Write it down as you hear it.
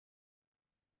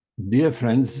Dear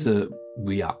friends,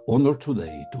 we are honored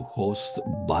today to host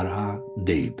Baraa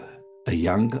Deeb, a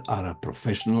young Arab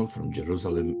professional from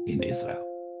Jerusalem in Israel.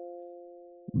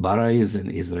 Baraa is an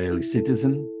Israeli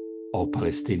citizen of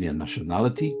Palestinian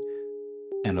nationality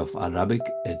and of Arabic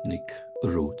ethnic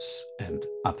roots and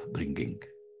upbringing.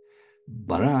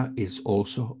 Baraa is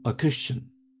also a Christian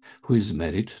who is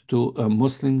married to a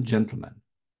Muslim gentleman,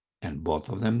 and both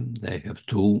of them, they have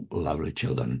two lovely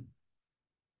children.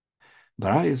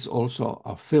 Baraa is also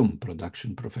a film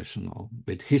production professional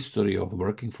with history of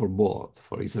working for both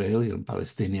for Israeli and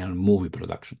Palestinian movie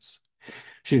productions.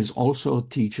 She is also a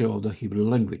teacher of the Hebrew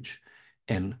language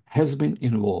and has been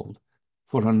involved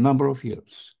for a number of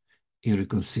years in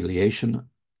reconciliation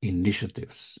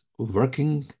initiatives,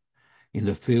 working in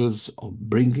the fields of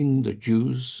bringing the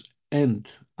Jews and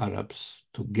Arabs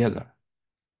together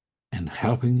and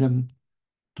helping them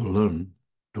to learn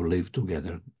to live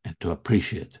together and to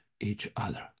appreciate each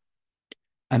other.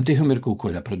 I'm Tihomir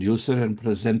Kukolja, producer and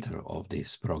presenter of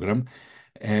this program,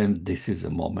 and this is a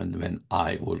moment when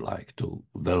I would like to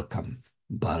welcome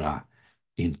Baraa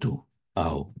into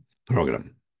our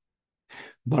program.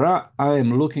 Baraa, I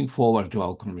am looking forward to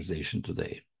our conversation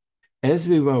today. As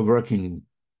we were working,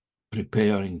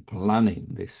 preparing, planning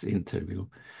this interview,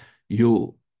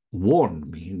 you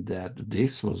warned me that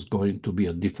this was going to be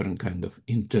a different kind of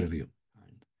interview.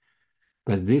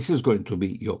 But this is going to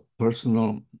be your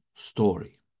personal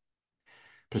story,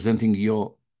 presenting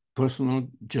your personal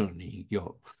journey,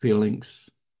 your feelings,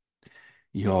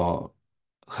 your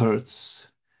hurts,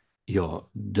 your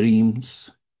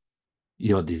dreams,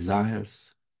 your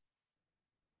desires.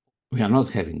 We are not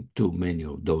having too many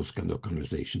of those kind of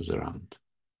conversations around.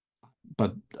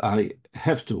 But I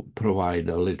have to provide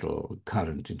a little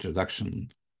current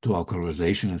introduction to our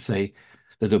conversation and say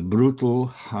that a brutal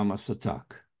Hamas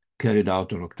attack carried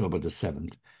out on October the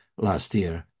 7th last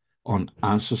year on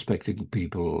unsuspecting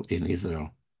people in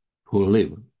Israel who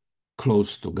live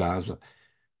close to Gaza,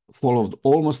 followed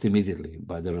almost immediately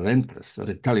by the relentless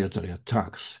retaliatory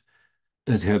attacks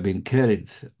that have been carried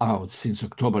out since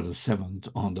October the 7th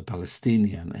on the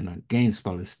Palestinian and against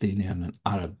Palestinian and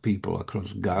Arab people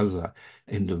across Gaza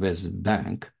and the West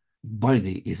Bank by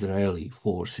the Israeli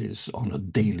forces on a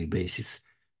daily basis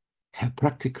have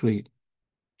practically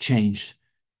changed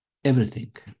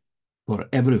everything for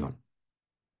everyone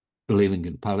living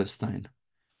in Palestine,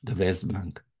 the West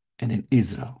Bank, and in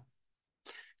Israel.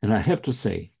 And I have to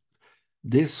say,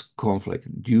 this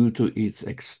conflict, due to its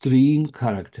extreme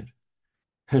character,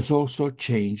 has also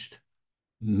changed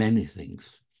many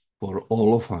things for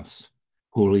all of us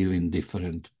who live in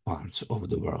different parts of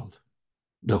the world.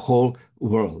 The whole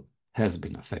world has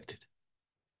been affected,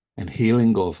 and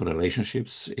healing of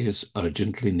relationships is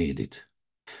urgently needed.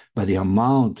 But the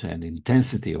amount and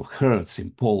intensity of hurts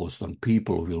imposed on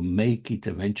people will make it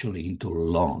eventually into a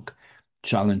long,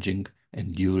 challenging,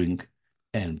 enduring,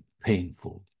 and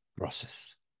painful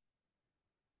process.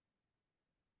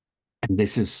 And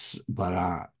this is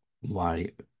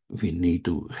why we need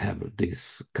to have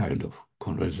this kind of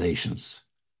conversations.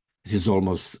 It is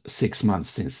almost 6 months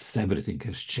since everything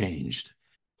has changed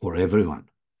for everyone.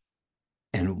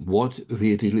 And what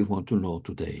we really want to know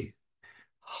today,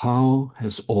 how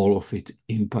has all of it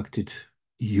impacted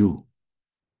you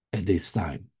at this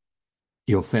time,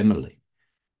 your family,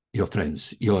 your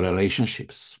friends, your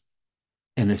relationships,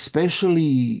 and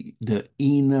especially the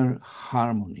inner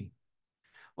harmony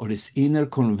or this inner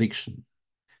conviction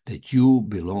that you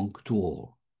belong to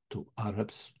all, to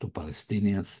Arabs, to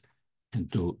Palestinians,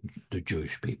 and to the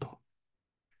Jewish people.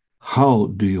 How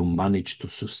do you manage to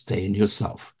sustain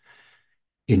yourself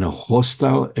in a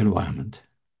hostile environment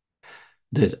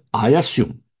that I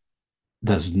assume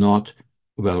does not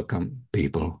welcome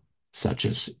people such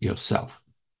as yourself?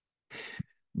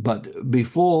 But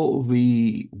before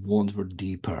we wander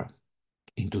deeper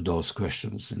into those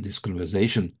questions in this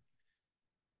conversation,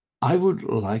 I would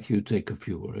like you to take a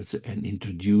few words and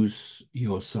introduce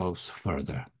yourselves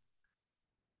further.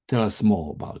 Tell us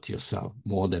more about yourself,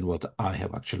 more than what I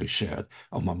have actually shared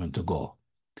a moment ago.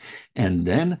 And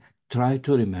then try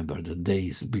to remember the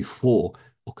days before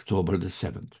October the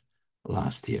 7th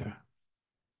last year.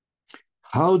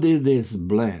 How did this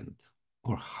blend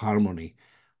or harmony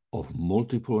of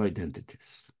multiple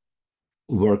identities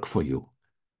work for you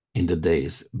in the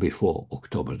days before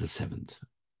October the 7th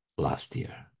last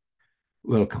year?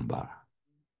 Welcome, Bar.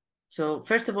 So,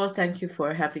 first of all, thank you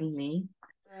for having me.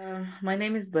 My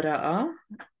name is Baraa.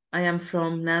 I am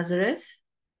from Nazareth.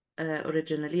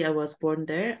 Originally, I was born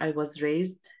there. I was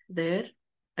raised there.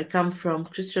 I come from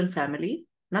Christian family,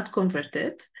 not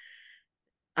converted.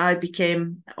 I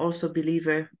became also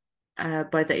believer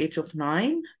by the age of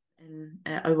 9,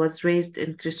 I was raised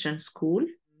in Christian school,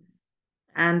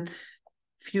 and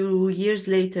few years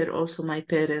later, also my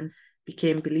parents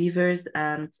became believers,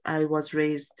 and I was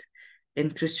raised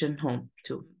in Christian home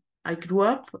too. I grew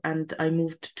up and I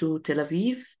moved to Tel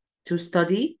Aviv to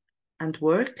study and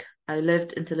work. I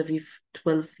lived in Tel Aviv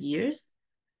 12 years.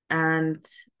 And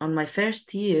on my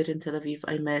first year in Tel Aviv,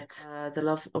 I met the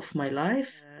love of my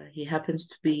life. He happens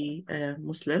to be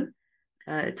Muslim.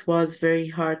 It was very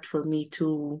hard for me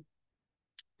to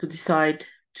decide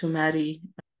to marry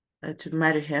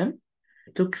him.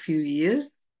 It took a few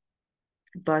years,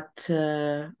 but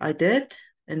I did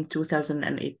in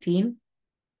 2018.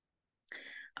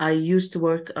 I used to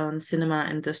work on cinema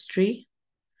industry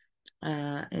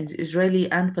in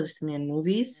Israeli and Palestinian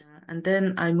movies. And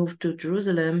then I moved to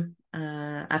Jerusalem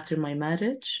after my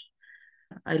marriage.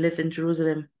 I live in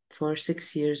Jerusalem for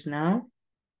 6 years now.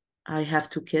 I have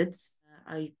 2 kids.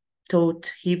 I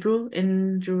taught Hebrew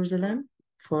in Jerusalem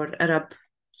for Arab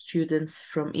students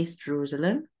from East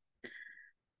Jerusalem.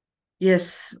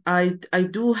 Yes, I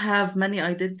do have many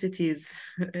identities.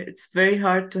 It's very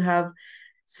hard to have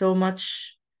so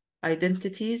much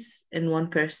identities in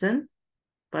one person,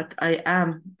 but I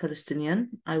am Palestinian.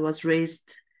 I was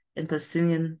raised in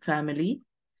Palestinian family,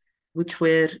 which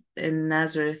were in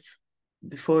Nazareth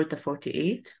before the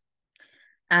 48.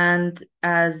 And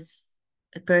as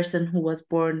a person who was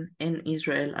born in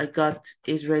Israel, I got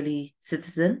Israeli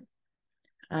citizen.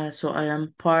 So I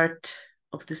am part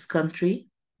of this country.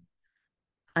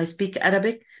 I speak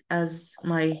Arabic as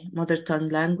my mother tongue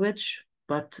language,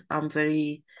 but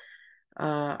I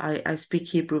speak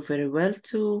Hebrew very well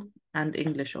too, and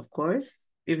English, of course,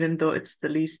 even though it's the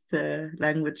least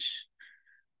language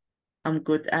I'm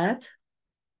good at.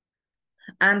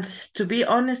 And to be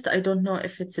honest, I don't know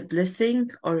if it's a blessing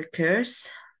or a curse,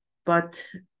 but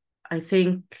I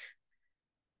think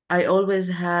I always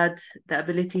had the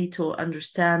ability to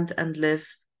understand and live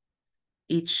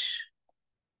each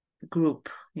group,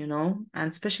 and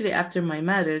especially after my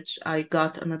marriage, I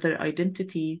got another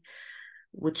identity,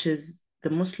 which is the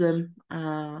Muslim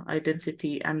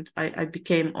identity, and I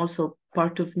became also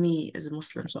part of me as a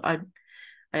Muslim. So I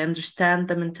understand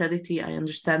the mentality, I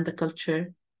understand the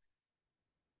culture.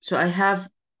 So I have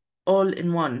all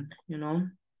in one.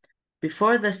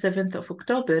 Before the 7th of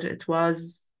October, it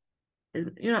was,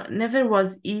 never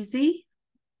was easy,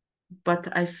 but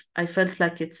I felt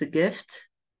like it's a gift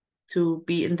to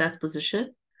be in that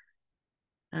position.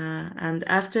 And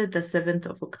after the 7th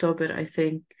of October, I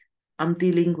think I'm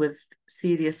dealing with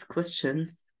serious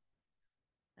questions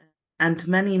and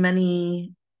many,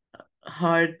 many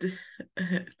hard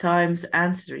times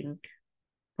answering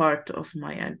part of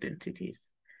my identities.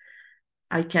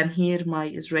 I can hear my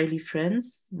Israeli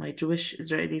friends, my Jewish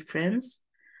Israeli friends,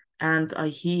 and I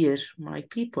hear my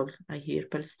people, I hear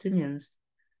Palestinians.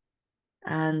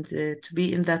 And to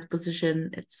be in that position,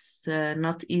 it's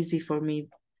not easy for me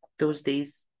those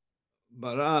days.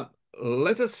 Baraa,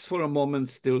 let us for a moment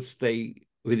still stay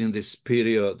within this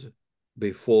period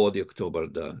before the October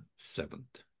the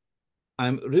 7th.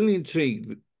 I'm really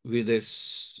intrigued with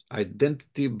this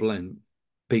identity blend,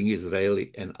 being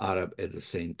Israeli and Arab at the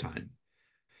same time.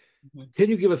 Can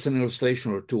you give us an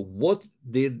illustration or two? What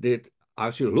did it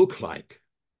actually look like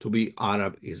to be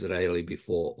Arab Israeli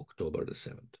before October the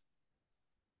 7th?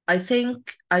 I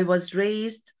think I was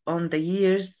raised on the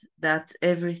years that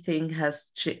everything has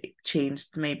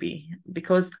changed, maybe,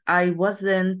 because I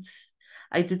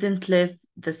didn't live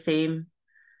the same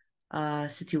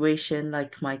situation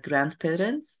like my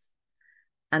grandparents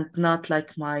and not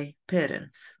like my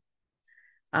parents.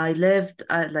 I lived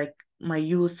like my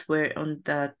youth were on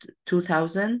that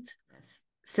 2000.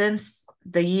 Since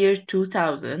the year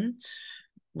 2000,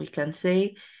 we can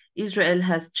say Israel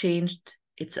has changed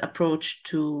its approach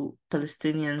to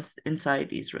Palestinians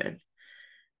inside Israel.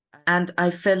 And I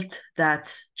felt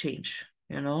that change.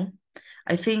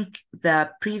 I think the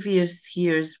previous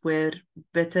years were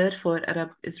better for Arab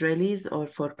Israelis or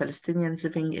for Palestinians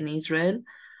living in Israel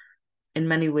in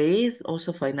many ways,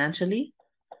 also financially,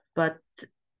 but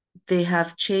they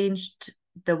have changed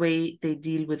the way they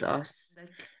deal with us.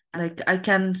 Like I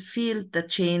can feel the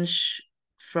change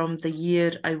from the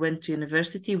year I went to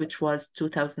university, which was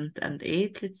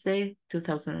 2008, let's say,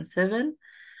 2007.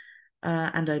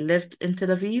 And I lived in Tel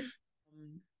Aviv.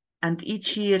 And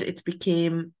each year it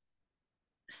became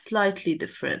slightly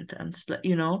different. And,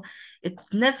 it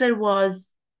never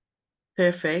was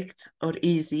perfect or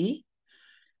easy.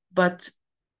 But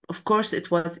of course,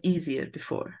 it was easier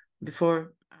before,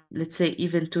 let's say,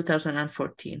 even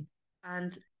 2014.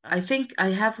 And I think I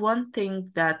have one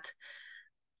thing that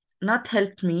not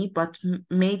helped me, but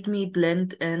made me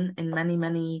blend in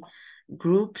many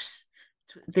groups.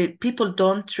 The people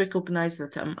don't recognize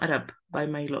that I'm Arab by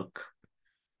my look.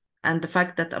 And the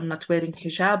fact that I'm not wearing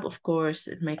hijab, of course,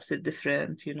 it makes it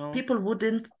different, you know. People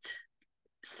wouldn't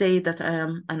say that I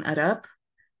am an Arab,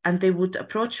 and they would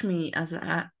approach me as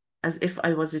if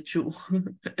I was a Jew.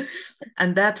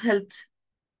 And that helped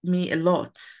me a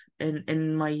lot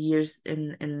in my years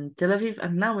in Tel Aviv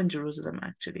and now in Jerusalem,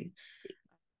 actually.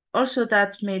 Also,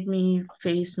 that made me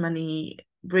face many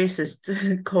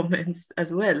racist comments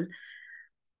as well.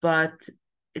 But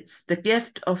it's the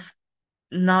gift of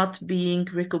not being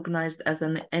recognized as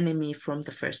an enemy from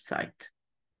the first sight.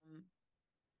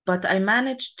 But I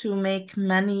managed to make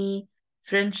many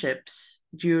friendships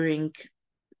during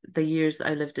the years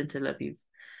I lived in Tel Aviv,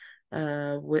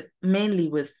 mainly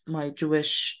with my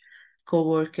Jewish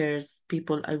co-workers,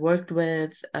 people I worked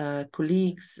with,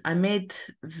 colleagues. I made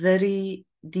very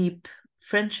deep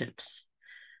friendships,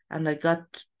 and I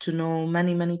got to know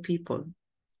many people.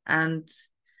 And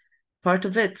part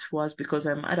of it was because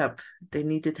I'm Arab. They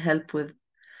needed help with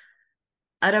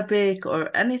Arabic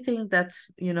or anything that,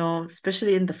 you know,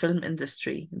 especially in the film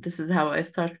industry. This is how I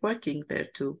started working there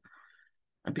too,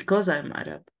 because I'm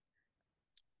Arab.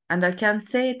 And I can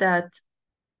say that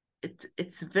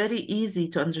it's very easy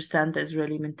to understand the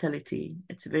Israeli mentality.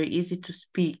 It's very easy to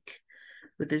speak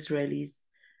with Israelis.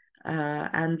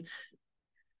 And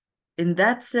in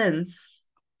that sense,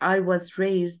 I was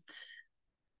raised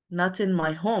not in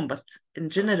my home, but in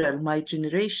general, my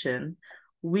generation,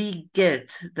 we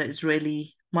get the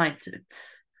Israeli mindset.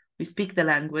 We speak the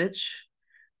language,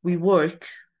 we work,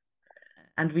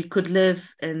 and we could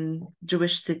live in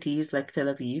Jewish cities like Tel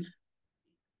Aviv.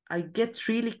 I get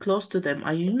really close to them.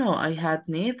 I had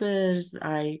neighbors.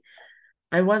 I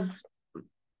was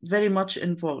very much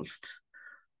involved,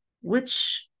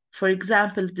 which, for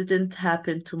example, didn't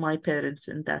happen to my parents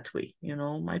in that way. You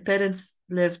know, my parents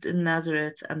lived in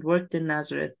Nazareth and worked in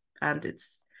Nazareth, and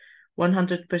it's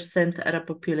 100% Arab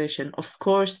population. Of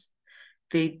course,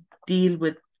 they deal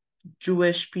with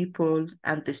Jewish people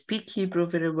and they speak Hebrew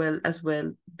very well as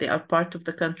well. They are part of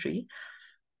the country,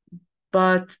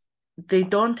 but they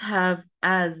don't have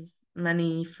as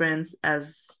many friends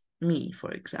as me,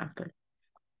 for example.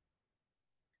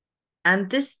 And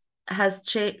this has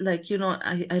changed, like, you know,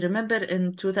 I remember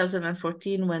in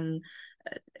 2014 when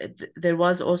there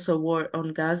was also war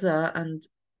on Gaza, and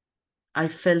I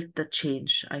felt the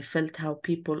change. I felt how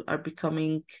people are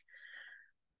becoming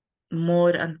more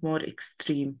and more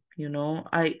extreme, you know.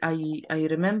 I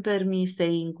remember me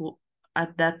saying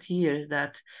at that year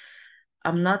that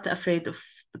I'm not afraid of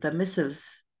the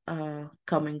missiles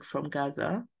coming from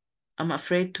Gaza. I'm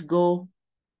afraid to go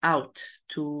out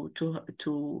to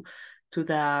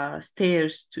the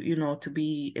stairs to, you know, to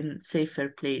be in safer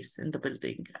place in the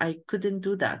building. I couldn't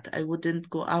do that. I wouldn't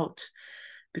go out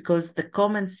because the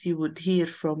comments you would hear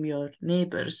from your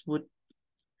neighbors would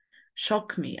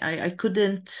shock me. I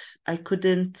couldn't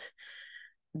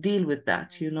deal with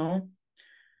that, you know.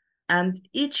 And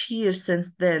each year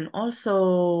since then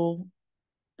also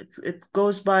it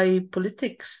goes by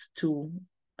politics too.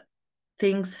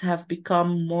 Things have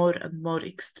become more and more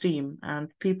extreme,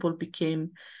 and people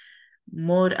became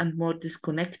more and more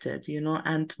disconnected, you know,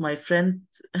 and my friend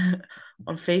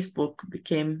on Facebook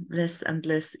became less and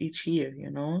less each year, you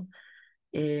know.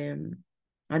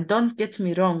 And don't get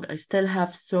me wrong, I still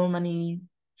have so many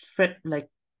like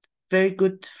very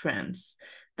good friends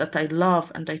that I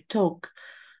love and I talk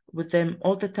with them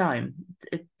all the time.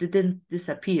 It didn't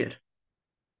disappear.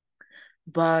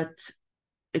 But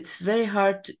it's very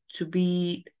hard to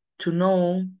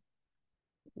know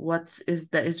what is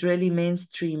the Israeli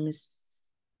mainstream is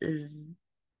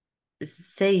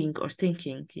saying or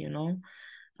thinking, you know.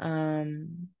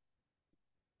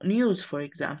 News, for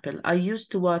example. I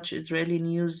used to watch Israeli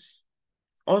news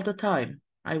all the time.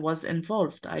 I was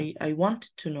involved. I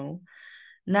wanted to know.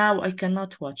 Now I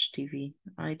cannot watch TV.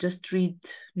 I just read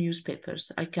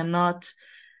newspapers. I cannot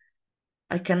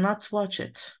watch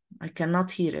it. I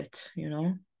cannot hear it, you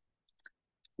know.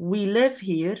 We live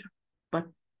here, but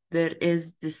there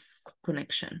is this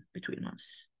connection between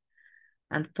us.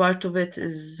 And part of it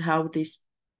is how they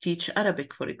teach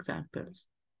Arabic, for example.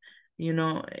 You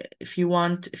know, if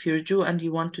you're a Jew and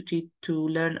you want to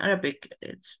learn Arabic,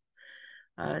 it's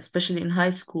especially in high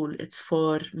school, it's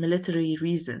for military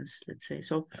reasons, let's say.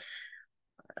 So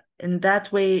in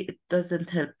that way, it doesn't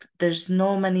help. There's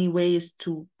no many ways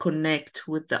to connect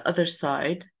with the other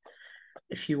side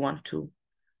if you want to.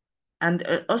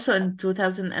 And also in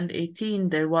 2018,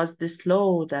 there was this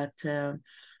law that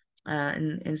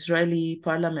in Israeli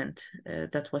parliament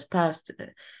that was passed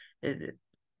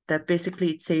that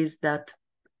basically it says that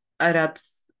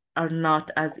Arabs are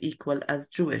not as equal as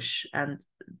Jewish. And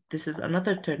this is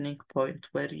another turning point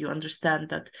where you understand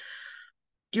that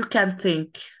you can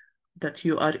think that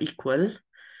you are equal,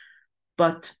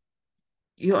 but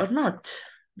you are not.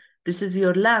 This is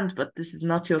your land, but this is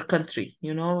not your country.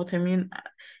 You know what I mean?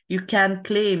 You can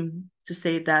claim to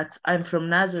say that I'm from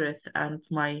Nazareth and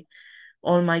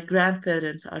all my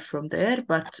grandparents are from there,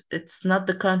 but it's not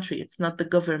the country, it's not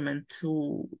the government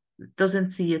who doesn't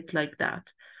see it like that.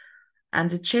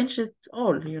 And it changed it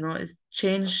all, it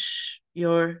changed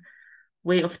your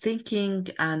way of thinking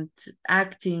and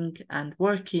acting and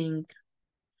working.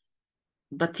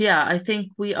 But yeah, I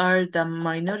think we are the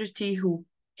minority who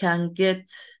can get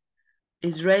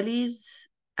Israelis,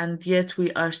 and yet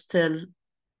we're still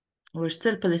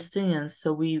Palestinians,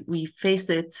 so we face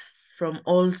it from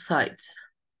all sides.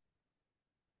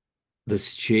 The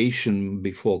situation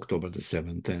before October the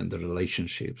 7th and the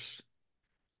relationships,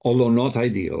 although not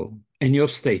ideal, and your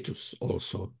status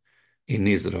also in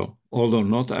Israel, although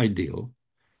not ideal,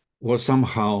 was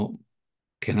somehow,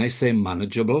 can I say,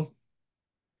 manageable?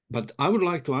 But I would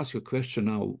like to ask you a question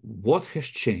now. What has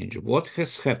changed? What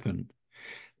has happened?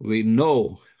 We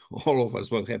know, all of us,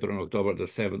 what happened on October the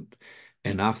 7th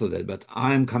and after that, but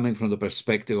I'm coming from the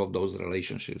perspective of those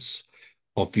relationships,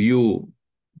 of you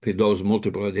with those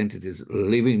multiple identities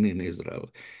living in Israel,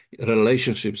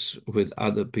 relationships with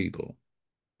other people.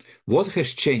 What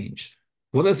has changed?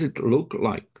 What does it look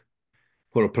like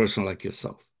for a person like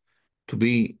yourself to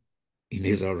be in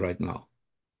Israel right now,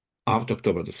 after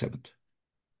October the 7th?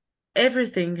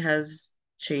 Everything has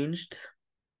changed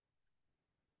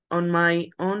on my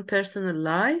own personal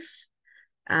life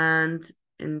and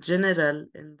in general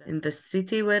in the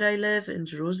city where I live in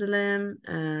Jerusalem.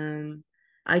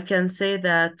 I can say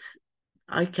that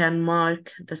I can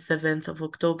mark the 7th of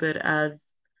October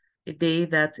as a day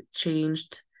that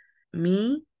changed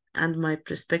me and my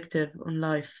perspective on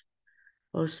life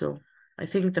also. I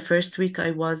think the first week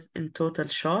I was in total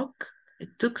shock. It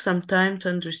took some time to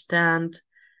understand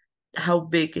how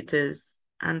big it is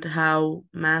and how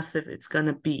massive it's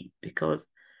gonna be, because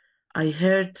I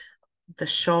heard the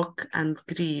shock and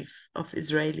grief of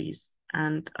Israelis,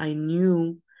 and I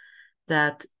knew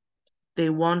that they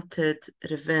wanted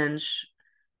revenge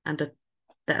and that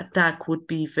the attack would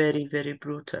be very, very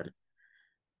brutal.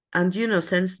 And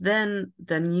since then,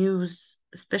 the news,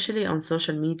 especially on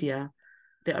social media,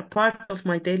 they are part of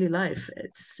my daily life.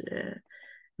 It's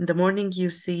in the morning you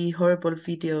see horrible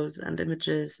videos and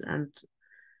images, and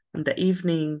in the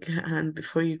evening and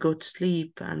before you go to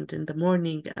sleep, and in the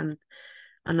morning, and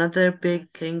another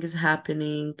big thing is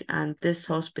happening, and this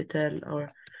hospital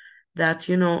or that,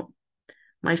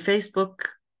 my Facebook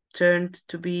turned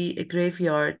to be a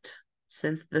graveyard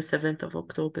since the 7th of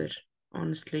October,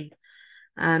 honestly.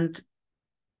 And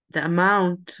the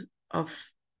amount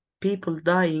of people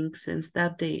dying since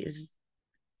that day is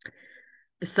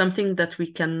something that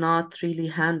we cannot really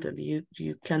handle.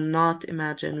 You cannot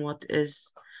imagine what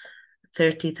is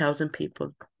 30,000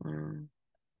 people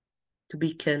to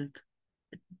be killed.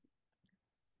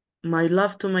 My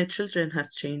love to my children has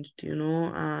changed,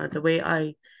 the way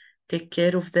I take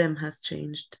care of them has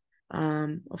changed.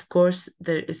 Of course,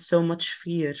 there is so much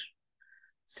fear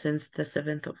since the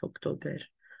 7th of October.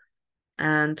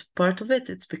 And part of it,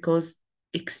 it's because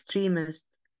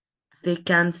extremists, they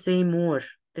can say more,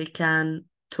 they can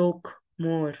talk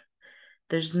more.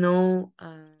 There's no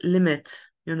limit,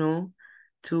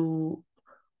 to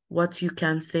what you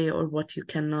can say or what you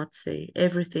cannot say.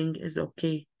 Everything is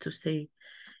okay to say.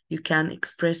 You can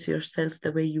express yourself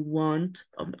the way you want.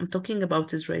 I'm talking about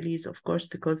Israelis, of course,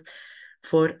 because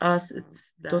for us,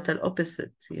 it's the total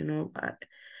opposite,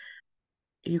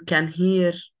 You can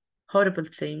hear horrible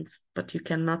things, but you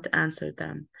cannot answer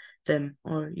them,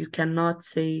 or you cannot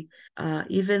say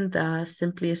even the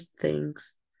simplest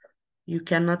things. You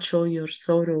cannot show your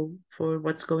sorrow for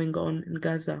what's going on in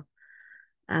Gaza.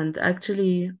 And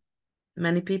actually,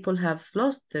 many people have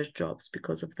lost their jobs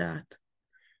because of that.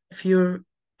 If you're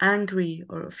angry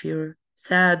or if you're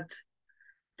sad,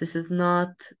 this is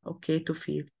not okay to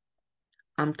feel.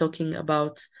 I'm talking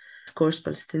about, of course,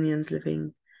 Palestinians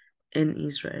living in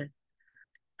Israel.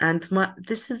 And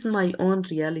this is my own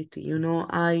reality,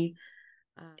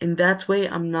 in that way,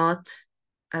 I'm not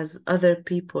as other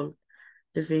people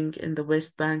living in the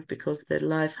West Bank, because their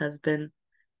life has been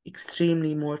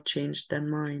extremely more changed than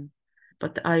mine.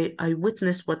 But I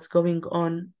witness what's going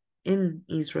on in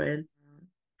Israel,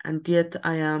 and yet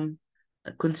I am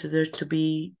considered to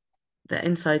be the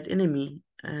inside enemy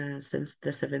since the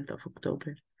 7th of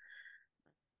October.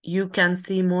 You can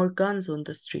see more guns on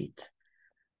the street.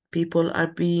 People are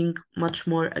being much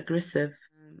more aggressive.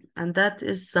 And that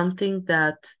is something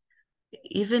that,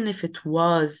 even if it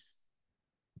was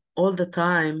all the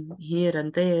time here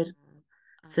and there,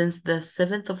 since the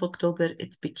 7th of October,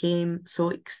 it became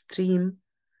so extreme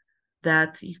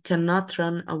that you cannot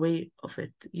run away of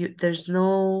it. You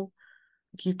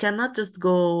cannot just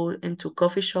go into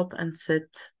coffee shop and sit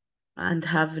and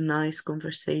have a nice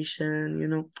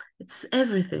conversation. It's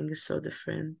everything is so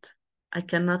different. I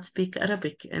cannot speak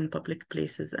Arabic in public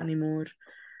places anymore.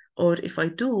 Or if I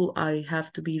do, I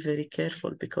have to be very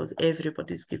careful because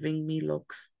everybody's giving me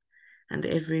looks and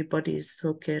everybody is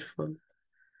so careful.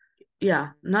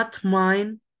 Yeah, not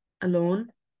mine alone.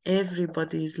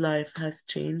 Everybody's life has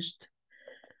changed.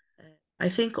 I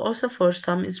think also for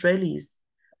some Israelis,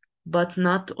 but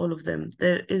not all of them.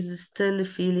 There is still a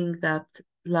feeling that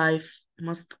life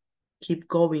must keep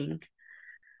going.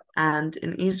 And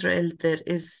in Israel, there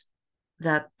is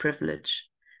that privilege.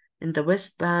 In the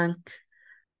West Bank,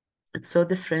 it's so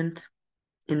different.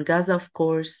 In Gaza, of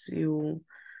course, you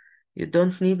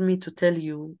don't need me to tell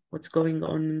you what's going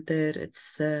on there.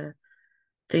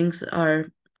 Things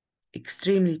are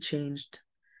extremely changed.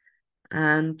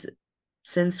 And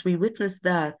since we witnessed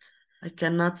that, I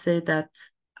cannot say that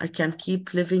I can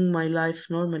keep living my life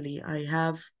normally. I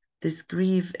have this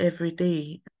grief every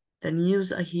day. The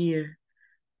news I hear,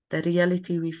 the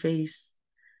reality we face,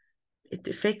 it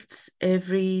affects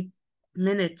every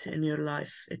minute in your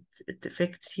life. It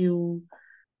affects you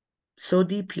so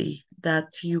deeply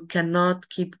that you cannot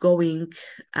keep going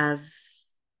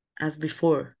as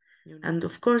before. And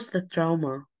of course, the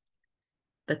trauma,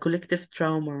 the collective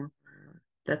trauma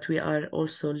that we are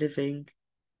also living.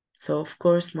 So, of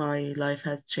course, my life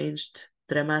has changed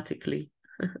dramatically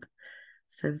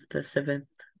since the 7th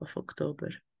of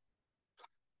October.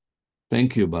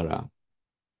 Thank you, Baraa.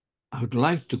 I would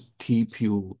like to keep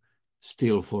you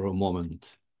still for a moment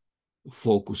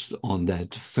focused on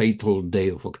that fatal day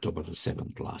of October the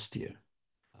 7th last year.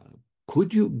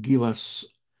 Could you give us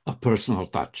a personal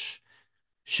touch,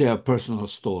 share a personal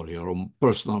story or a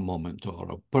personal moment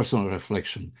or a personal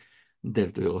reflection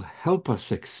that will help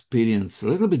us experience a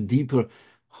little bit deeper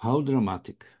how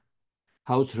dramatic,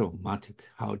 how traumatic,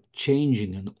 how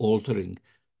changing and altering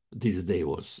this day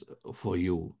was for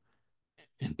you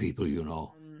and people you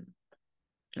know?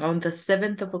 On the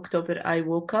 7th of October, I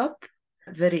woke up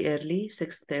very early,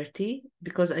 6:30,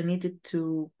 because I needed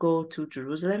to go to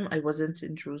Jerusalem. I wasn't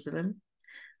in Jerusalem.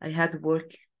 I had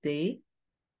work day,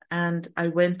 and I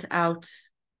went out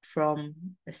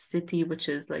from a city which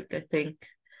is like, I think,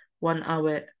 1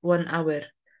 hour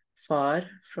far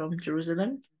from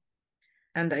Jerusalem.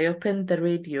 And I opened the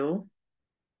radio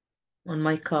on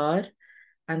my car,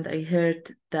 and I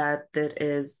heard that there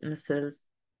is missiles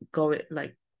going,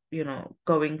 like,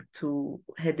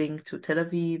 heading to Tel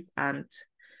Aviv and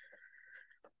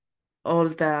all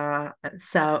the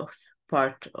south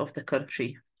part of the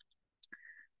country.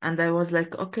 And I was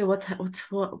like, okay,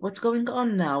 what's going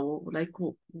on now? Like,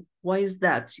 why is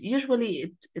that?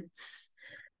 Usually, it's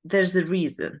there's a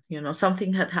reason,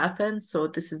 something had happened, so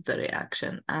this is the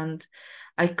reaction. And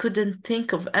I couldn't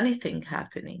think of anything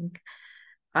happening.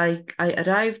 I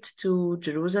arrived to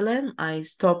Jerusalem. I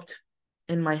stopped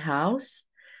in my house.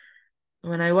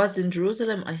 When I was in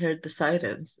Jerusalem, I heard the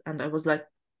sirens, and I was like,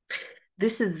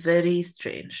 this is very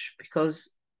strange, because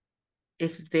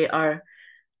if they are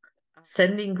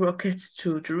sending rockets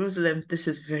to Jerusalem, this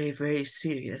is very, very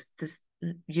serious. This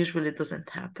usually doesn't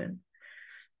happen.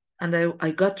 And I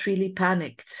got really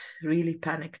panicked,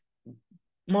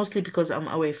 mostly because I'm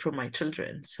away from my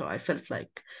children. So I felt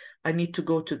like I need to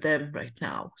go to them right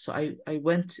now. So I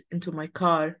went into my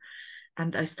car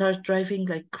and I started driving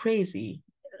like crazy.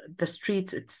 The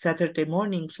streets, it's Saturday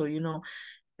morning, so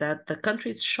that the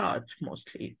country is shut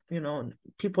mostly.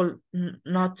 People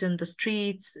not in the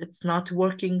streets. It's not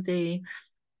working day.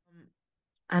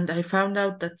 And I found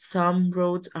out that some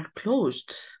roads are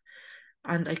closed,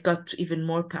 and I got even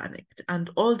more panicked.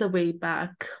 And all the way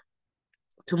back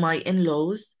to my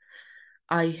in-laws,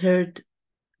 I heard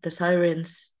the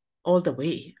sirens all the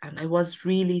way, and I was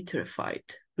really terrified,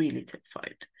 really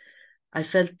terrified. I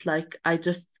felt like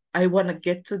I want to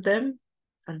get to them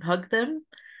and hug them,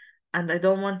 and I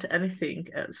don't want anything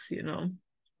else.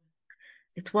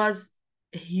 It was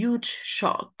a huge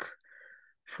shock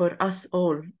for us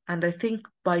all. And I think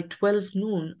by 12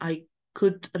 noon, I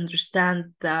could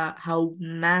understand how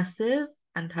massive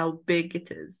and how big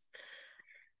it is.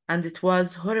 And it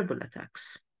was horrible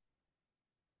attacks.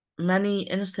 Many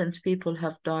innocent people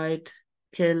have died,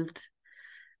 killed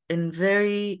in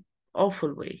very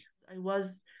awful way. I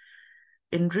was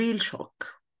in real shock.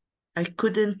 I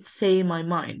couldn't say my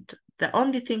mind. The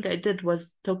only thing I did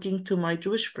was talking to my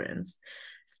Jewish friends,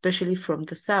 especially from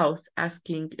the South,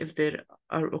 asking if they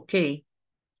are okay,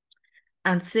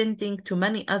 and sending to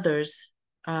many others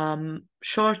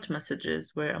short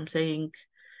messages where I'm saying,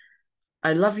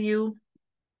 I love you.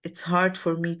 It's hard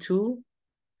for me too.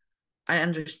 I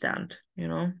understand, you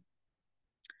know.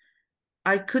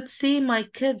 I could see my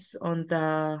kids on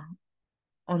the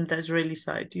Israeli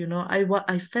side, you know.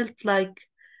 I felt like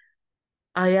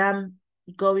I am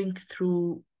going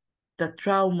through the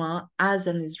trauma as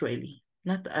an Israeli,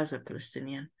 not as a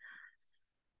Palestinian.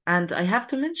 And I have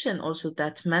to mention also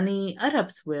that many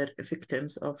Arabs were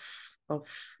victims of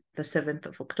the 7th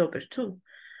of October too.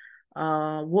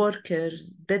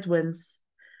 Workers, Bedouins,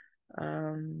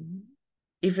 um,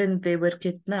 even they were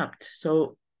kidnapped.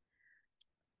 So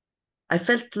I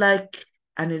felt like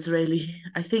an Israeli.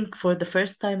 I think for the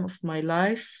first time of my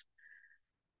life,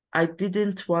 I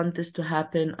didn't want this to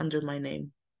happen under my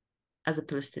name as a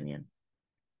Palestinian.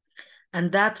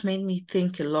 And that made me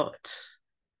think a lot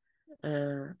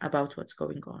about what's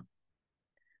going on.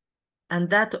 And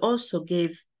that also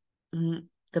gave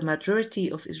the majority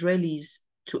of Israelis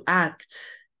to act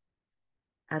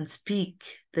and speak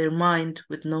their mind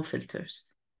with no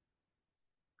filters.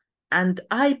 And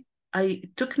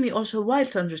it took me also a while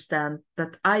to understand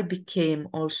that I became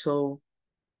also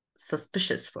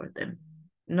suspicious for them.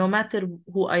 No matter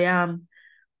who I am,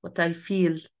 what I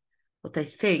feel, what I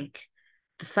think,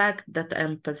 the fact that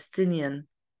I'm Palestinian,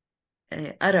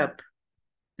 Arab,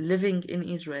 living in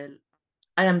Israel,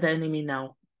 I am the enemy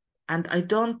now. And I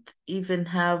don't even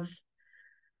have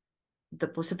the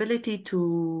possibility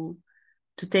to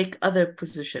take other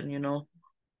position, you know.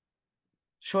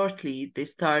 Shortly, they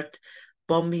start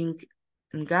bombing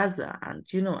in Gaza. And,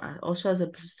 you know, also as a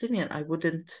Palestinian, I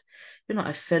wouldn't, you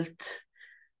know,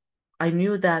 I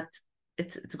knew that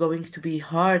it's going to be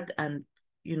hard and,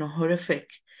 you know,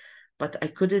 horrific, but I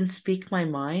couldn't speak my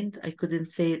mind. I couldn't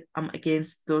say I'm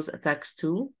against those attacks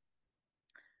too.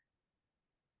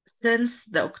 Since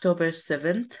the October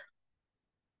 7th,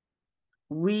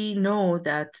 we know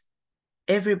that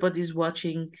everybody's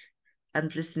watching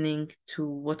and listening to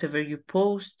whatever you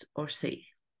post or say.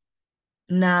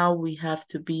 Now we have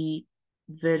to be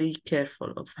very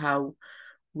careful of how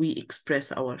we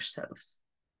express ourselves.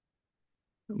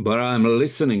 But I'm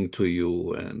listening to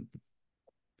you, and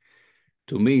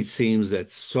to me it seems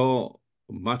that so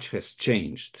much has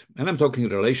changed. And I'm talking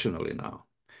relationally now,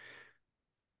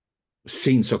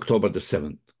 since October the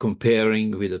 7th,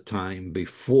 comparing with the time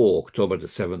before October the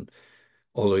 7th,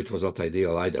 although it was not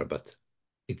ideal either, but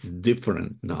it's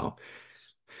different now.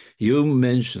 You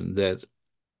mentioned that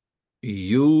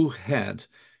you had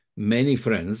many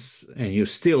friends, and you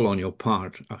still on your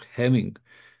part are having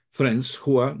friends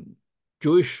who are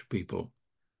Jewish people.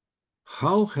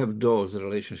 How have those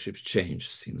relationships changed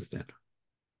since then,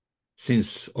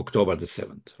 since October the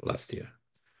 7th last year?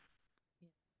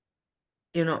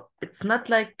 You know, it's not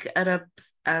like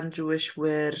Arabs and Jewish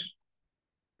were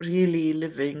really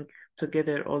living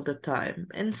together all the time.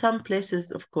 In some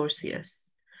places, of course,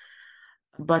 yes.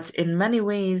 But in many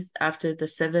ways, after the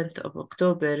 7th of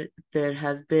October, there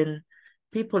has been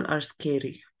people are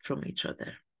scary from each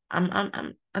other.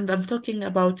 I'm talking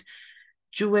about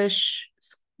Jewish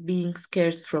being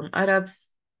scared from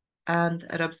Arabs and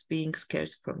Arabs being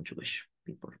scared from Jewish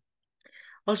people.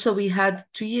 Also, we had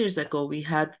 2 years ago, we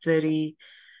had very,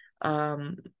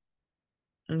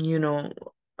 you know,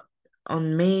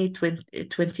 on May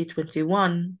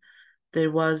 2021,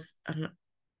 there was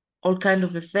all kind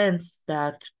of events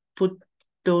that put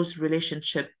those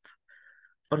relationship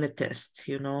on a test,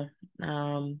 you know.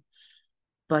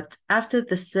 But after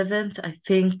the 7th, I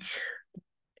think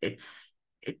it's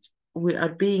it we are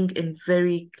being in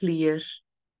very clear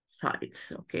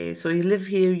sides. Okay, so you live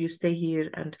here, you stay here,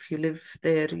 and if you live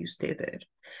there, you stay there.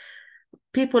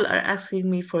 People are asking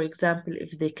me, for example,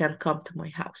 if they can come to my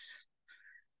house,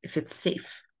 if it's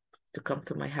safe to come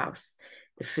to my house,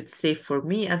 if it's safe for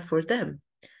me and for them.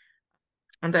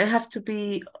 And I have to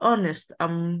be honest,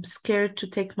 I'm scared to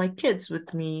take my kids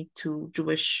with me to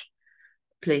Jewish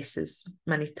places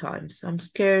many times. I'm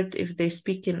scared if they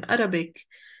speak in Arabic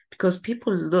because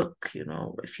people look, you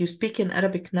know, if you speak in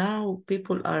Arabic now,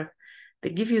 they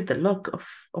give you the look of,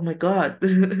 oh my God,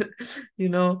 you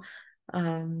know.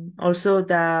 Also,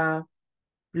 the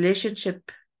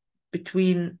relationship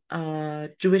between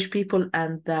Jewish people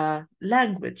and the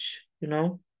language, you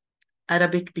know.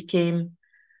 Arabic became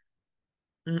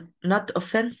not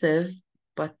offensive,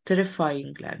 but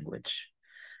terrifying language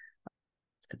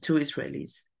to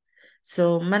Israelis.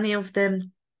 So many of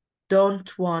them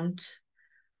don't want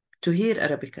to hear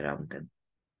Arabic around them.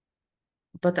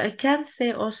 But I can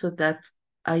say also that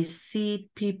I see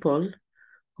people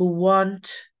who want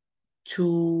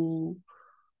to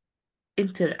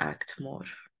interact more.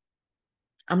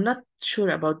 I'm not sure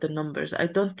about the numbers. I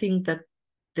don't think that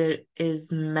there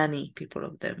is many people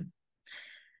of them.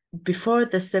 Before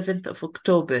the 7th of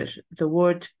October, the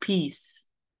word peace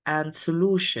and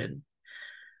solution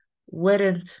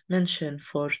weren't mentioned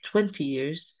for 20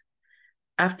 years.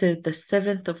 After the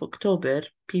 7th of October,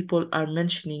 people are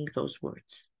mentioning those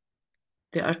words.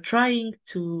 They are trying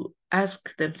to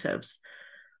ask themselves,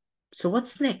 so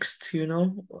what's next?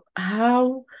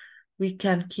 How we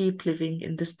can keep living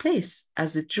in this place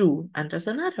as a Jew and as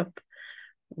an Arab.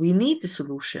 We need a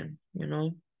solution.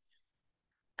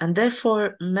 And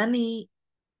therefore, many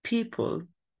people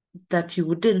that you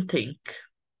wouldn't think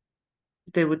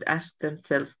they would ask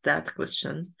themselves that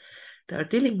questions, they are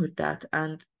dealing with that.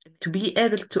 And to be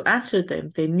able to answer them,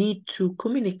 they need to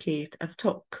communicate and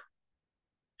talk.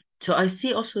 So I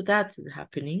see also that is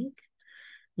happening,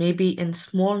 maybe in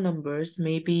small numbers,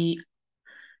 maybe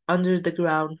under the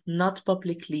ground, not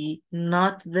publicly,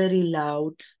 not very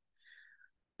loud,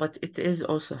 but it is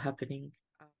also happening.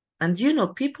 And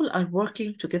people are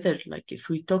working together. Like if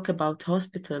we talk about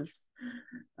hospitals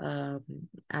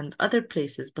and other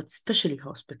places, but especially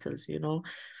hospitals,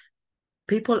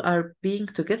 people are being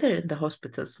together in the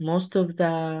hospitals.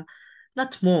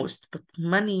 Not most, but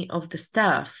many of the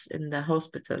staff in the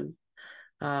hospital,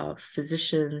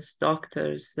 physicians,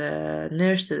 doctors,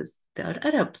 nurses, they are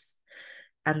Arabs.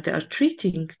 And they are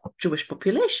treating Jewish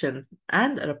population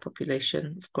and Arab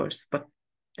population, of course, but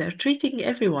they're treating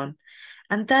everyone.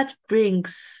 And that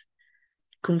brings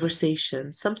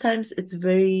conversations. Sometimes it's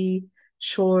very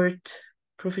short,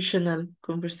 professional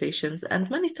conversations, and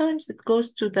many times it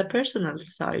goes to the personal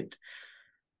side.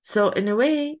 So, in a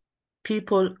way,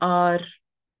 people are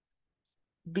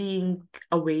being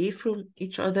away from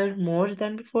each other more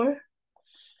than before.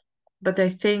 But I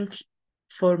think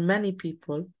for many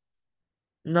people,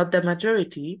 not the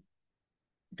majority,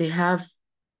 they have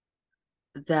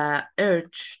the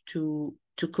urge to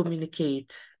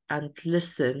communicate and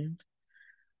listen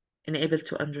and able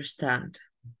to understand.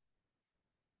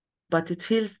 But it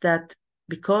feels that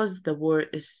because the war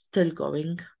is still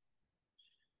going,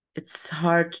 it's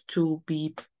hard to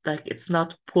be like, it's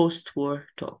not post-war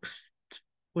talks.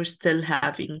 We're still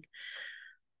having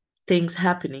things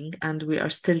happening and we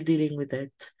are still dealing with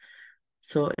it.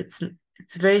 So it's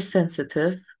very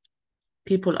sensitive.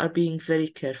 People are being very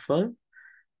careful,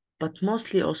 but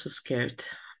mostly also scared.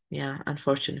 Yeah,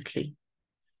 unfortunately.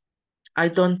 I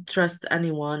don't trust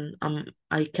anyone.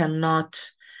 I cannot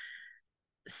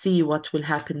see what will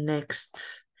happen next.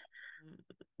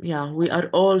 Yeah, we are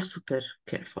all super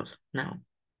careful now.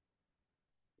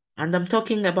 And I'm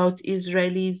talking about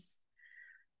Israelis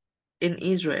in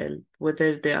Israel,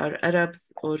 whether they are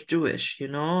Arabs or Jewish,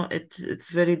 it's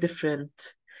very different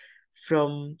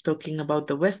from talking about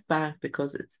the West Bank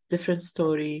because it's a different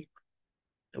story.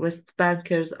 West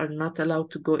Bankers are not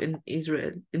allowed to go into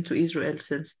Israel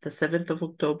since the 7th of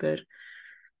October.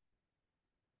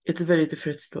 It's a very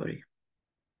different story.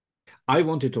 I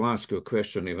wanted to ask you a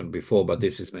question even before, but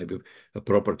this is maybe a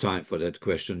proper time for that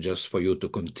question, just for you to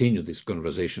continue this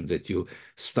conversation that you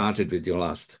started with your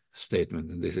last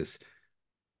statement, and this is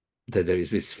that there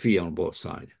is this fear on both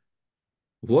sides.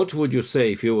 What would you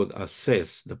say if you would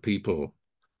assess the people,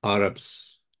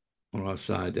 Arabs on our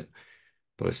side,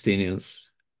 Palestinians,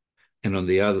 and on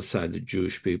the other side, the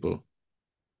Jewish people?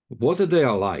 What they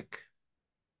are like?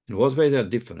 In what way they are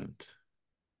different?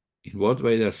 In what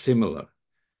way they are similar?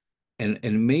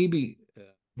 And maybe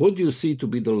what do you see to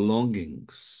be the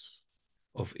longings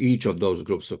of each of those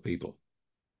groups of people?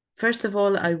 First of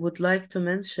all, I would like to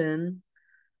mention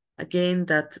again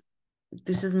that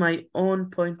this is my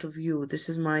own point of view. This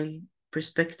is my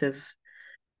perspective.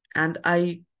 And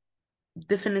I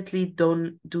definitely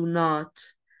do not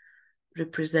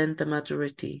represent the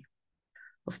majority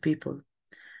of people.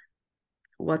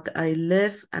 What I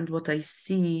live and what I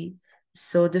see is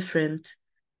so different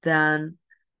than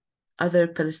other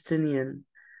Palestinian,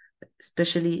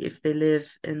 especially if they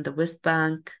live in the West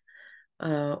Bank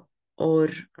uh, or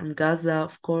in Gaza,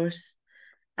 of course,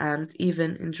 and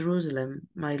even in Jerusalem.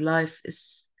 My life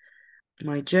is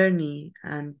my journey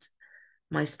and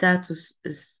my status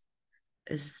is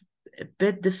a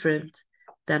bit different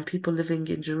than people living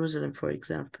in Jerusalem, for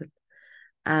example.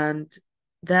 And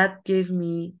that gave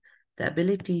me the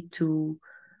ability to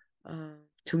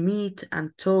meet and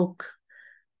talk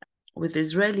with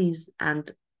Israelis, and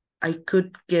I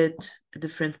could get a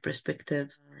different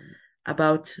perspective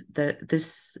about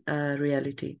this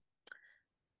reality.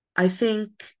 I think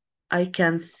I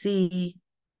can see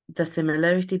the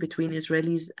similarity between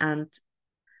Israelis and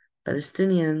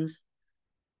Palestinians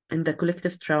in the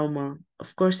collective trauma.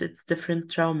 Of course, it's different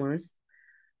traumas,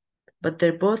 but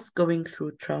they're both going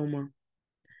through trauma.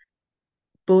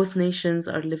 Both nations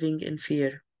are living in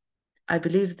fear. I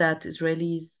believe that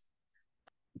Israelis,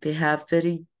 they have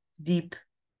very deep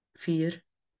fear,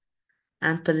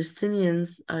 and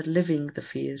Palestinians are living the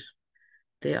fear.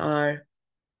 They are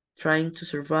trying to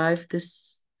survive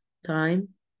this time,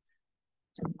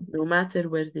 no matter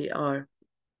where they are,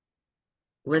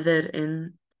 whether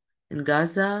in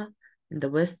Gaza, in the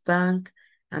West Bank,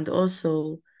 and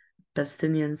also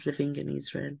Palestinians living in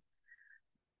Israel.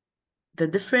 The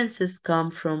differences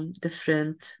come from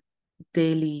different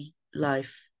daily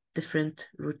life, different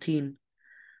routine.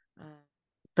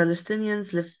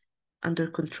 Palestinians live under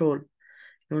control.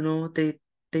 You know, they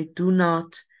do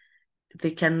not,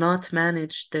 they cannot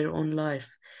manage their own life.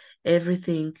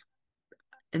 Everything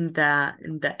in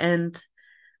the end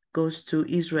goes to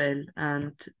Israel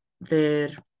and their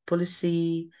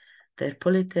policy, their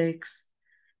politics,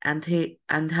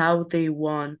 and how they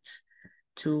want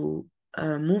to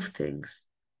move things.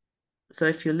 So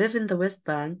if you live in the West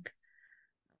Bank,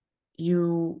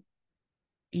 you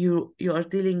you are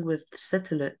dealing with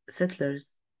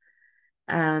settlers,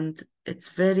 and it's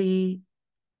very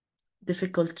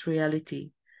difficult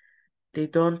reality. They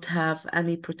don't have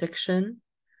any protection,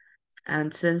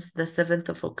 and since the 7th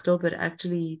of October,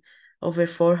 actually over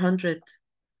 400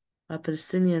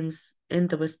 Palestinians in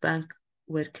the West Bank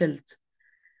were killed,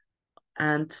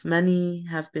 and many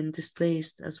have been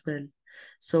displaced as well.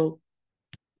 So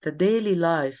the daily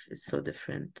life is so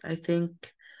different. I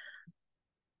think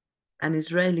an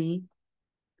Israeli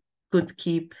could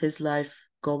keep his life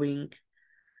going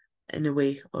in a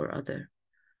way or other.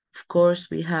 Of course,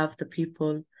 we have the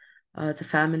people, the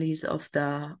families of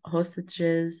the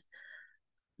hostages.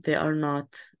 They are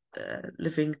not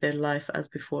living their life as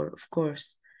before, of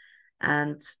course.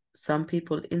 And some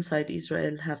people inside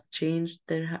Israel have changed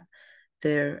their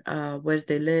where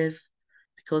they live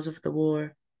because of the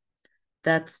war.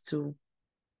 That's too.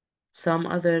 Some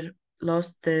other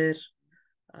lost their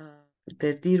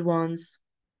dear ones.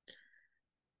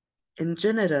 In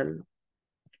general,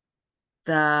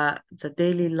 the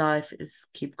daily life is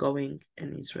keep going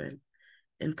in Israel.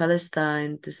 In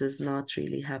Palestine, this is not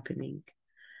really happening.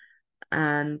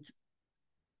 And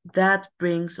that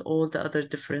brings all the other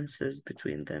differences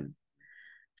between them.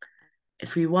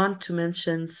 If we want to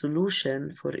mention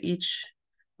solution for each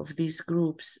of these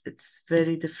groups, it's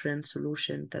very different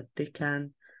solution that they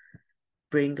can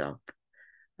bring up.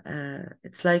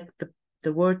 It's like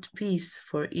the word peace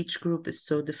for each group is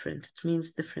so different. It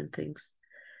means different things.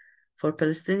 For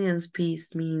Palestinians,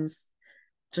 peace means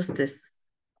justice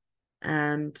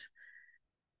and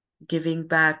giving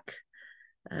them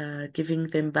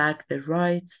back their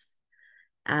rights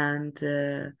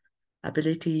and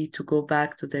ability to go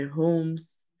back to their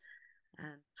homes.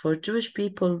 And for Jewish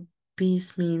people,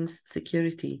 peace means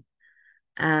security.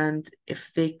 And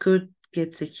if they could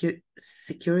get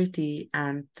security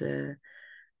and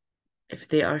if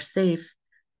they are safe,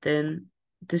 then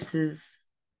this is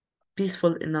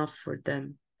peaceful enough for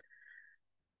them.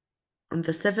 On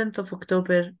the 7th of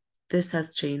October, this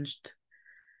has changed.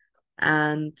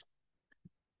 And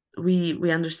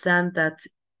we understand that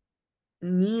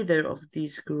neither of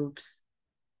these groups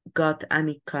got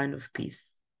any kind of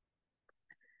peace.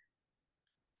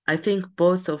 I think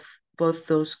both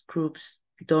those groups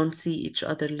don't see each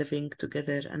other living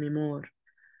together anymore.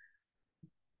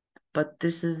 But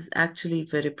this is actually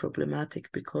very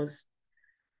problematic because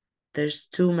there's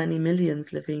too many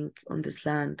millions living on this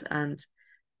land and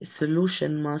a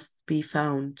solution must be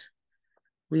found.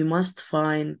 We must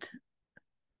find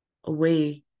a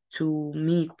way to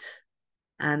meet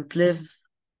and live,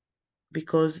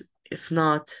 because if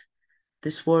not,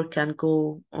 this war can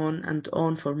go on and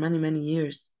on for many, many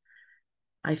years.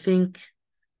 I think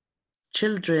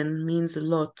children means a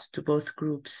lot to both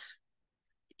groups.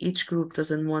 Each group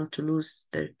doesn't want to lose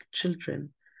their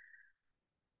children,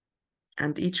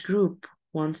 and each group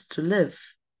wants to live.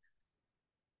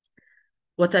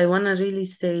 What I want to really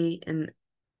say in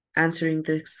answering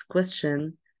this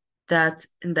question, that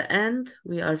in the end,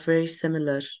 we are very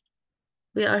similar.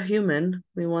 We are human.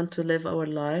 We want to live our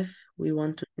life. We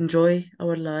want to enjoy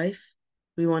our life.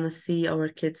 We want to see our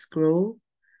kids grow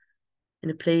in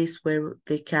a place where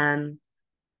they can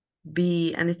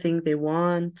be anything they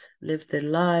want, live their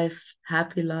life,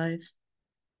 happy life.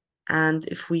 And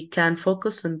if we can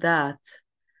focus on that,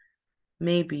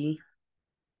 maybe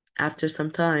after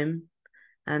some time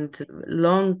and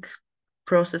long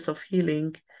process of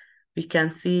healing, we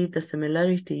can see the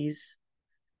similarities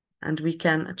and we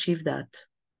can achieve that.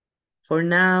 For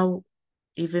now,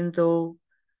 even though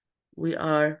we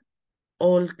are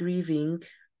all grieving,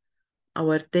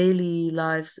 our daily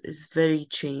lives is very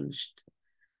changed,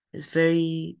 is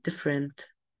very different.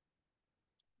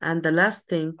 And the last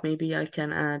thing maybe I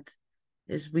can add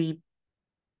is we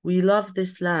love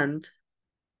this land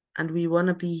and we want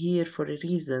to be here for a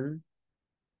reason.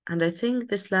 And I think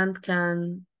this land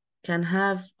can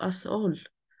have us all.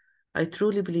 I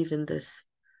truly believe in this.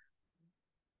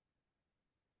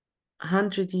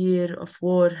 100 years of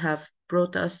war have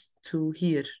brought us to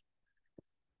here.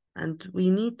 And we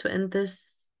need to end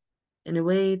this in a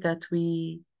way that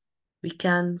we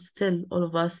can still, all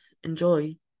of us,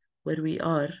 enjoy where we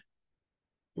are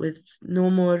with no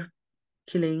more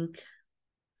killing,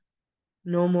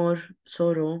 no more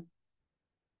sorrow.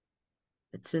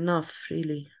 It's enough,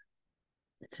 really.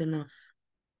 It's enough.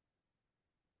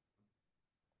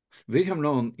 We have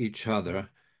known each other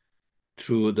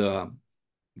through the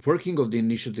working of the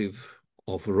initiative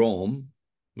of Rome,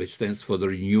 which stands for the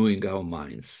Renewing Our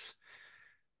Minds,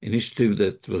 initiative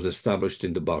that was established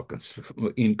in the Balkans,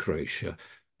 in Croatia,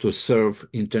 to serve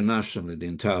internationally the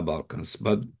entire Balkans,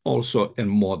 but also and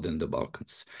more than the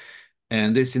Balkans.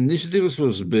 And this initiative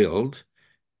was built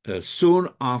soon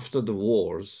after the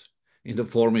wars in the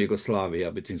former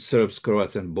Yugoslavia between Serbs,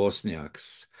 Croats, and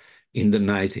Bosniaks in the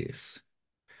 90s,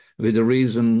 with the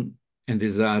reason and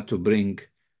desire to bring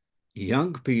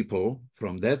young people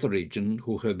from that region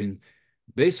who have been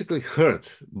basically hurt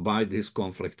by this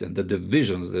conflict and the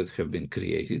divisions that have been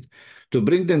created, to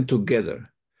bring them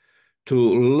together, to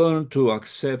learn to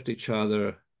accept each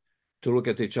other, to look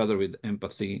at each other with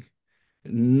empathy,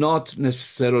 not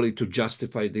necessarily to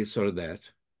justify this or that,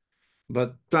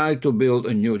 but try to build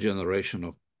a new generation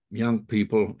of young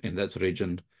people in that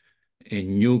region, a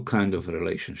new kind of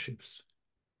relationships.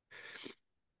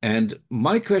 And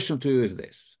my question to you is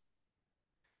this.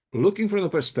 Looking from the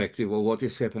perspective of what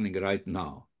is happening right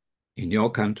now in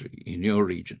your country, in your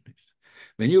region,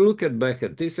 when you look back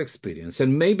at this experience,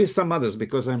 and maybe some others,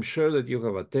 because I'm sure that you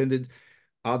have attended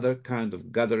other kind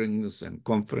of gatherings and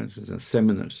conferences and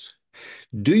seminars,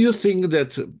 do you think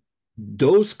that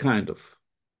those kind of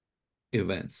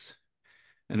events,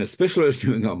 and especially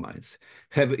Renewing Our Minds,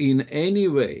 have in any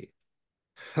way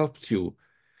helped you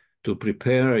to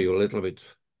prepare you a little bit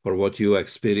for what you are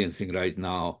experiencing right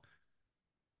now,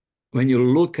 when you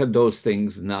look at those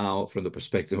things now from the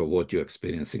perspective of what you're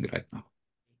experiencing right now?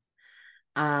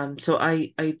 So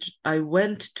I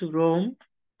went to Rome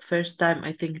first time,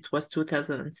 I think it was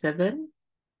 2007.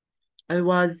 I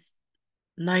was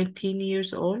 19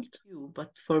 years old,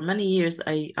 but for many years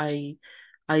I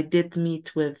did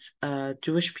meet with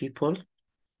Jewish people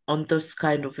on those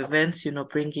kind of events,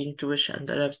 bringing Jewish and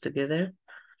Arabs together.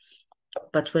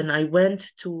 But when I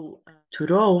went to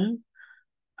Rome,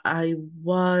 I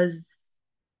was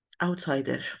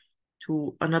outsider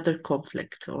to another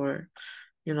conflict or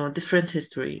different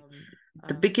history.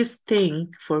 The biggest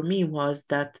thing for me was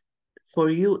that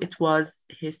for you it was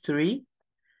history.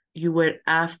 You were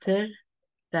after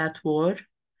that war,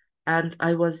 and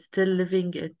I was still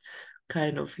living it,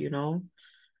 kind of.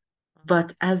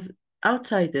 But as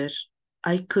outsider,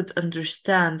 I could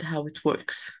understand how it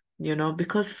works,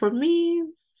 because for me,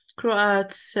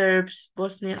 Croats, Serbs,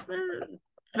 Bosnia,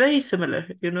 very similar,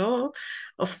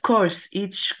 Of course,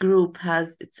 each group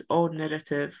has its own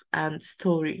narrative and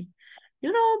story,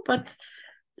 but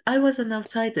I was an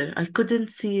outsider. I couldn't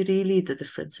see really the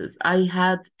differences. I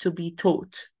had to be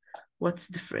taught what's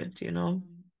different.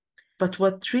 But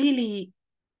what really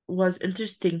was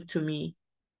interesting to me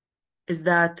is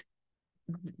that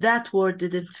word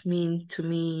didn't mean to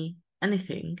me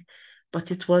anything,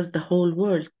 but it was the whole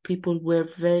world. People were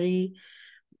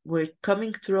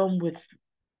coming to Rome with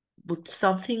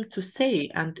something to say,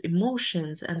 and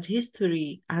emotions and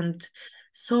history and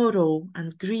sorrow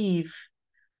and grief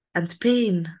and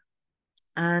pain,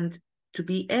 and to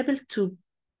be able to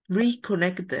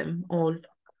reconnect them all,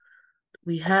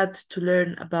 we had to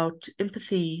learn about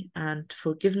empathy and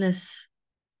forgiveness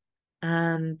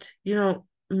and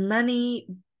many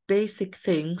basic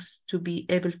things to be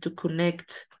able to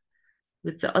connect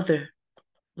with the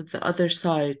other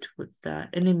side, with the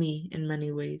enemy in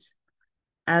many ways.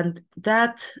 And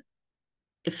that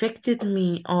affected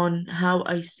me on how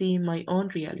I see my own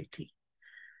reality.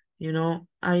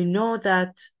 I know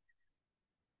that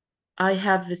I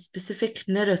have a specific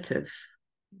narrative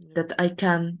that I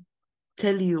can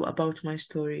tell you about my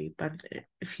story, but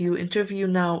if you interview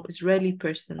now Israeli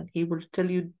person, he will tell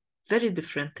you very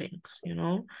different things.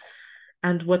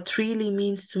 And what really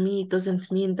means to me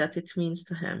doesn't mean that it means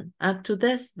to him. And to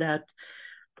this, that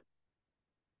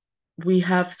we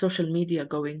have social media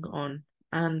going on,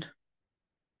 and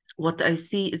what I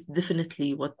see is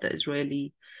definitely what the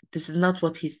Israeli, this is not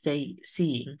what he's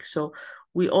seeing. So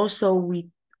we also, we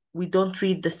don't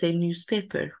read the same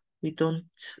newspaper. We don't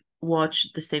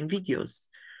watch the same videos.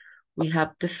 We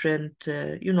have different,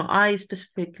 I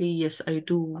specifically, yes, I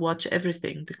do watch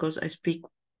everything because I speak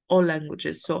all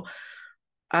languages. So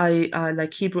I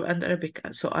like Hebrew and Arabic.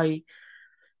 So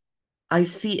I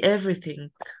see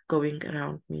everything going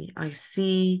around me. I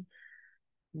see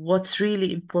what's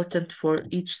really important for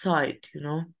each side,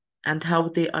 and how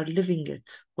they are living it,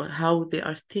 how they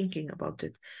are thinking about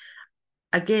it.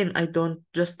 Again, I don't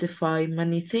justify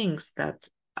many things that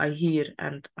I hear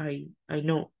and I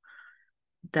know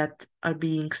that are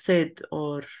being said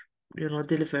or,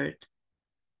 delivered.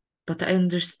 But I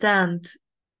understand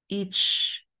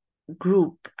each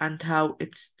group and how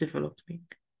it's developing.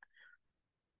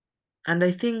 And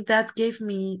I think that gave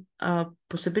me a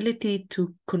possibility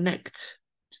to connect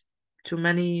to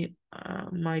many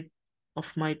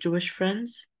my Jewish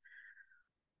friends,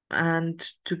 and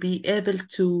to be able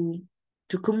to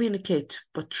communicate,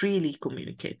 but really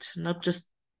communicate, not just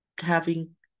having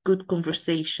good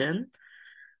conversation,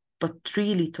 but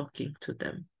really talking to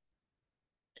them.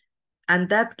 And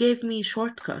that gave me a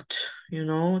shortcut,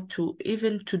 to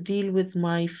even to deal with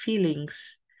my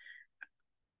feelings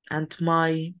and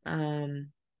my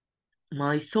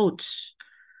thoughts,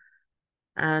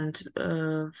 and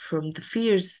from the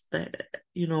fears that,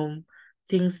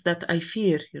 things that I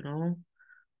fear,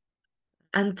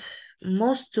 and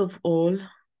most of all,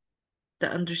 the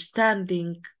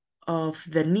understanding of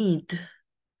the need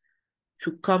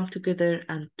to come together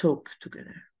and talk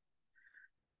together.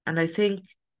 And I think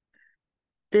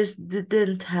this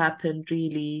didn't happen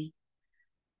really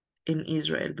in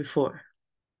Israel before.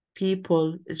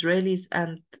 People, Israelis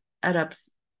and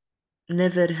Arabs,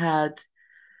 never had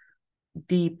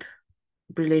deep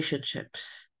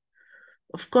relationships.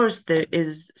 Of course, there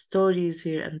is stories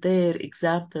here and there,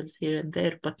 examples here and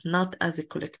there, but not as a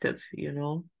collective,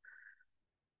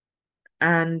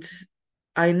 And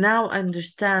I now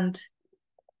understand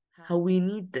how we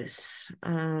need this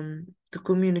to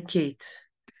communicate.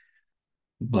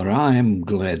 But I'm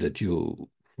glad that you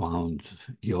found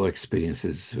your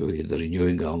experiences with the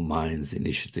Renewing Our Minds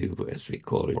initiative, as we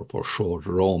call it for short,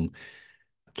 Rome,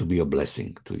 to be a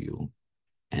blessing to you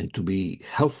and to be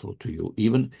helpful to you,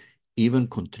 even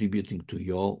contributing to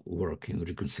your work in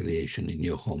reconciliation in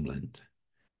your homeland.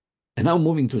 And now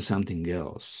moving to something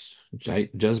else,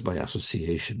 just by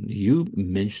association, you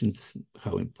mentioned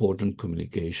how important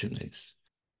communication is.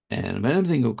 And when I'm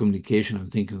thinking of communication, I'm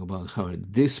thinking about how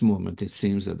at this moment it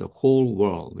seems that the whole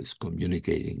world is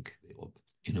communicating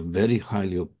in a very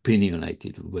highly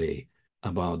opinionated way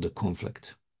about the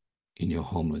conflict in your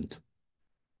homeland.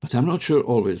 But I'm not sure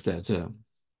always that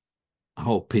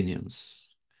our opinions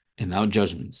and our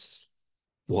judgments,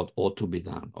 what ought to be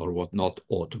done or what not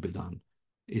ought to be done,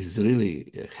 is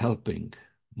really helping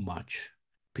much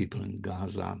people in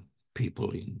Gaza,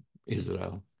 people in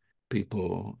Israel,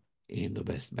 people in the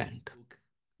West Bank.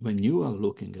 When you are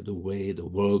looking at the way the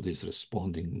world is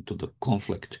responding to the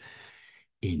conflict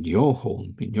in your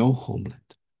home, in your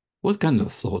homeland, what kind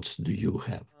of thoughts do you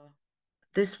have?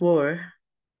 This war,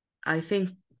 I think,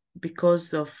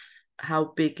 because of how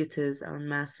big it is and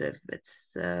massive,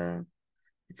 it's a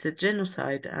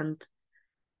genocide, and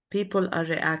people are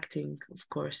reacting, of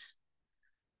course.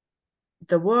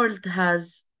 The world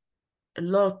has a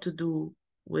lot to do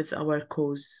with our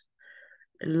cause.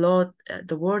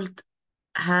 The world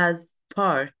has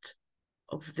part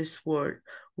of this war,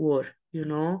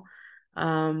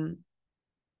 Um,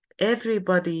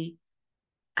 everybody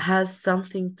has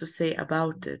something to say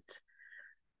about it,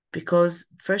 because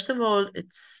first of all,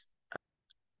 it's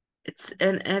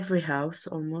in every house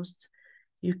almost.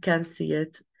 You can see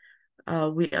it.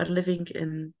 We are living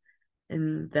in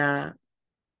the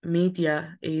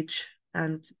media age,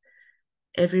 and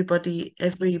everybody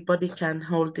can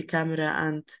hold the camera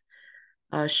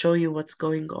and show you what's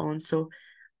going on. So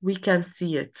we can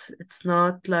see it. It's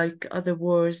not like other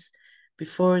wars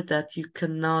before that you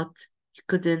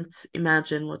couldn't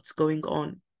imagine what's going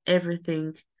on.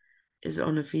 Everything is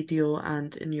on a video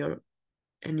and in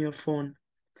your phone.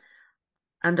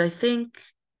 And I think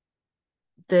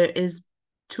there is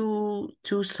two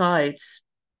sides.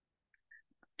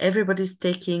 Everybody's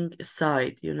taking a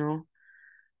side,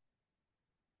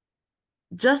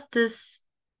 Justice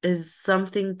is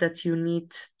something that you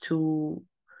need to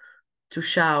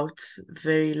shout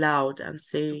very loud and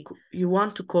say you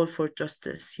want to call for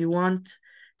justice. You want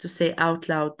to say out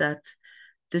loud that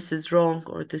this is wrong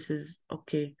or this is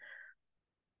okay.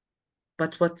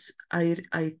 But what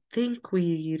I think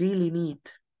we really need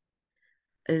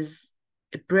is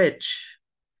a bridge.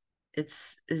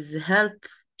 Is help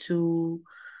to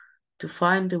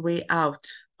find a way out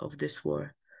of this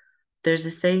war. There's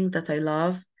a saying that I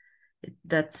love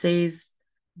that says,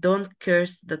 "Don't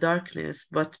curse the darkness,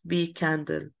 but be a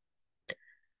candle."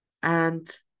 And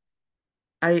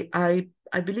I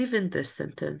believe in this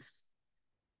sentence.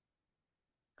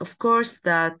 Of course,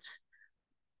 that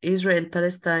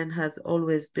Israel-Palestine has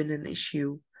always been an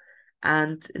issue.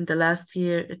 And in the last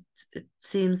year, it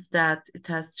seems that it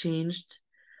has changed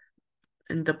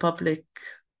in the public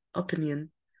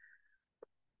opinion.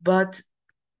 But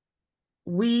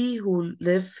we who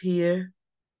live here,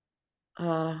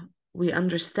 we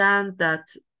understand that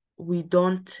we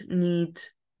don't need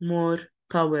more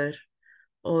power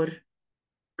or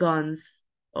guns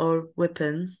or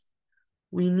weapons.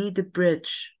 We need a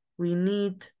bridge. We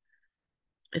need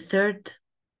a third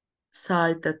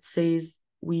side that says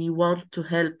we want to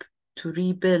help to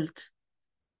rebuild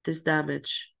this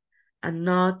damage and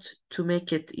not to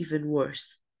make it even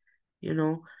worse. You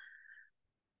know,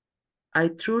 I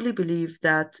truly believe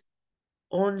that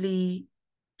only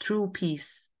true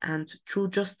peace and true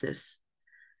justice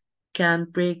can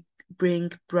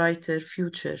bring brighter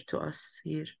future to us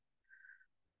here.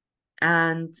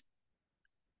 And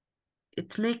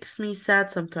it makes me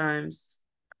sad sometimes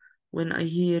when I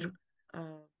hear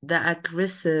the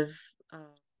aggressive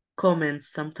comments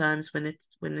sometimes when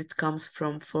it comes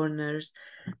from foreigners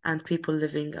and people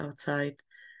living outside.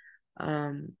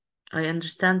 I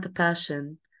understand the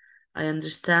passion. I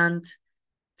understand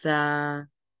the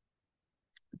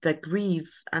grief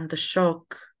and the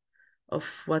shock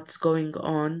of what's going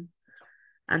on,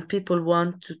 and people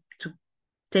want to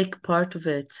take part of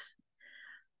it.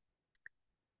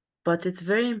 But it's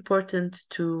very important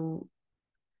to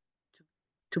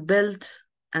build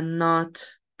and not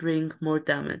bring more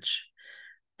damage.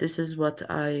 This is what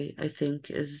I think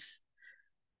is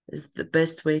the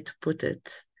best way to put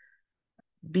it.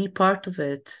 Be part of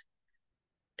it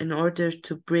in order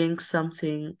to bring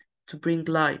something, to bring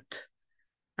light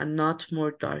and not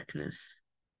more darkness.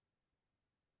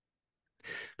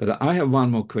 But I have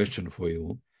one more question for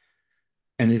you,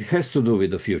 and it has to do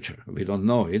with the future. We don't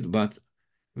know it, but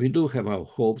we do have our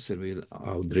hopes and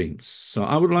our dreams. So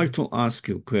I would like to ask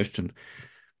you a question.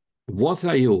 What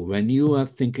are you, when you are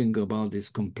thinking about this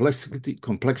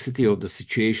complexity of the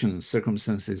situation and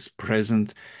circumstances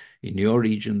present in your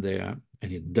region there,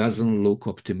 and it doesn't look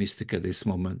optimistic at this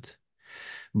moment,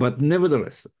 but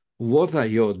nevertheless, what are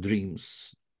your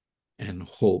dreams and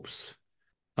hopes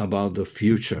about the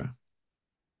future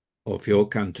of your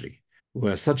country,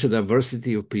 where such a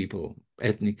diversity of people,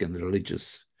 ethnic and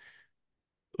religious,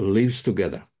 lives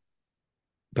together,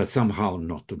 but somehow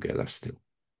not together still?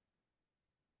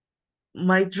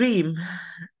 My dream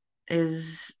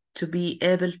is to be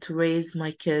able to raise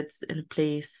my kids in a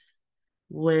place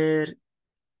where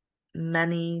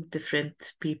many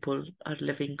different people are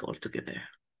living all together.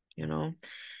 You know,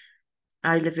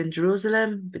 I live in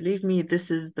Jerusalem. Believe me,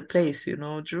 this is the place.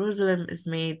 Jerusalem is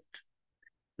made,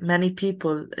 many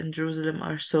people in Jerusalem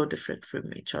are so different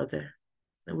from each other.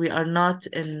 We are not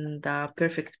in the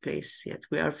perfect place yet.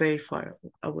 We are very far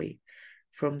away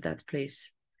from that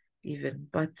place, even.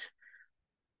 But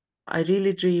I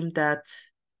really dream that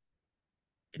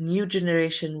a new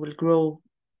generation will grow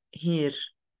here,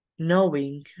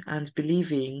 knowing and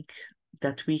believing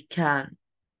that we can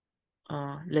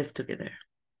live together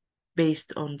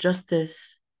based on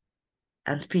justice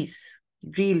and peace,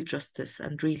 real justice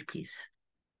and real peace.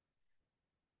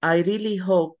 I really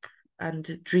hope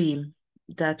and dream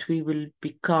that we will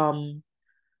become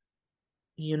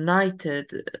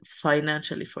united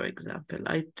financially, for example.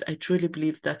 I truly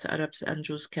believe that Arabs and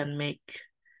Jews can make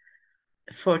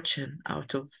a fortune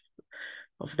out of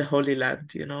the Holy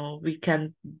Land. We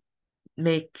can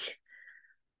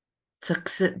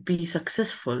be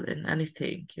successful in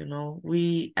anything.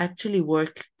 We actually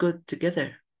work good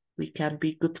together. We can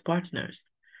be good partners.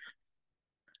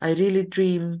 I really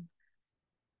dream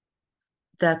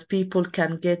that people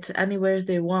can get anywhere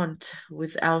they want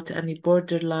without any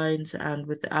borderlines and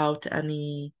without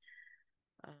any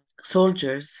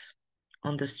soldiers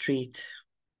on the street.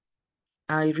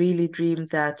 I really dream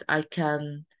that I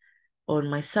can, or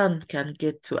my son can,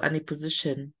 get to any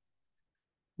position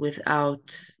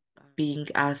without being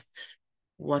asked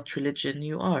what religion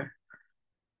you are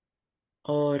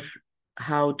or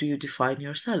how do you define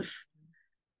yourself.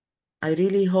 I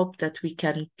really hope that we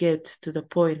can get to the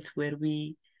point where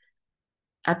we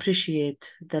appreciate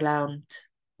the land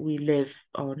we live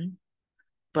on,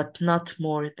 but not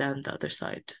more than the other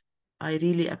side. I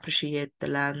really appreciate the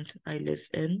land I live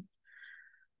in,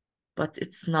 but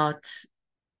it's not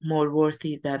more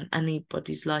worthy than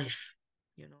anybody's life,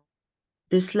 you know.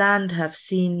 This land have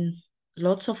seen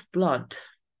lots of blood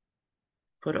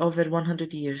for over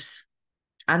 100 years,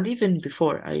 and even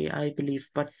before, I believe,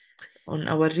 but on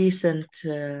our recent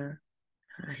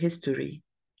history,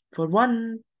 for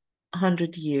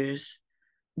 100 years,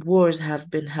 wars have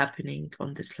been happening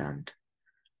on this land.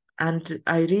 And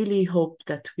I really hope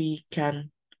that we can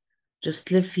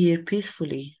just live here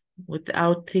peacefully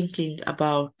without thinking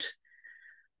about,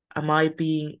 am I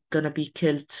gonna be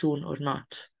killed soon or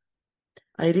not?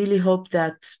 I really hope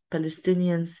that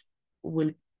Palestinians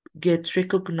will get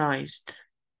recognized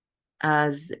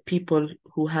as people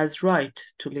who has right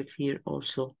to live here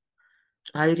also.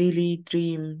 I really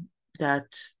dream that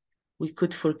we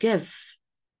could forgive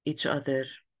each other,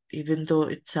 even though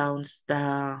it sounds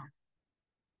the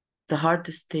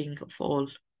hardest thing of all.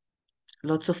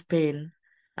 Lots of pain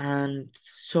and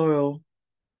sorrow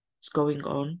is going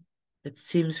on. It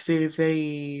seems very,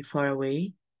 very far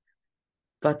away,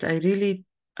 but I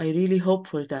really hope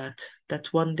for that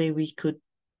one day we could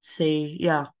say,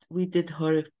 yeah, we did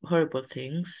horrible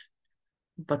things,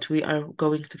 but we are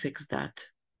going to fix that.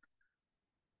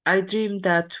 I dream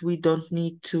that we don't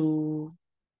need to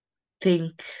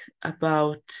think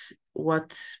about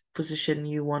what position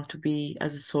you want to be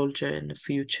as a soldier in the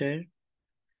future.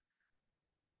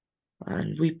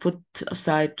 And we put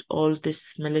aside all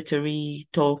this military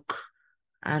talk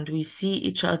and we see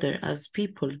each other as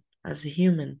people, as a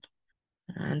human,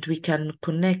 and we can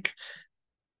connect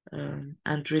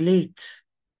and relate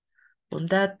on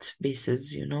that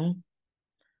basis, you know.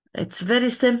 It's very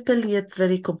simple yet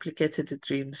very complicated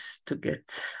dreams to get,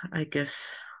 I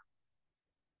guess.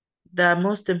 The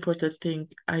most important thing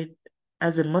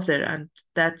as a mother, and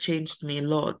that changed me a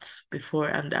lot before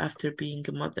and after being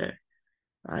a mother.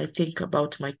 I think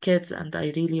about my kids and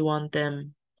I really want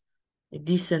them a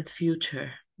decent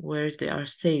future where they are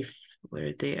safe,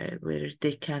 where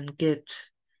they can get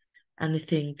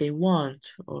anything they want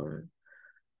or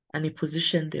any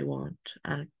position they want,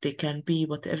 and they can be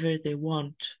whatever they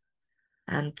want.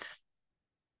 And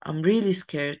I'm really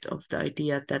scared of the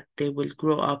idea that they will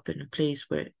grow up in a place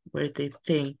where they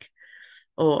think,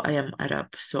 oh, I am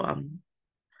Arab, so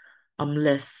I'm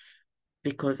less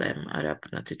because I'm Arab,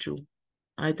 not a Jew.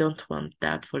 I don't want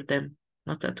that for them,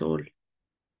 not at all.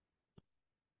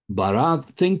 Baraa,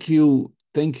 thank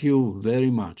you very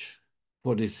much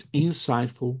for this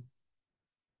insightful,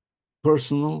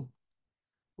 personal,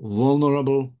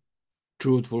 vulnerable,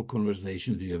 truthful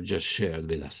conversation you have just shared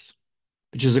with us,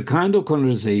 which is a kind of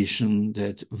conversation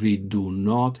that we do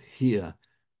not hear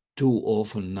too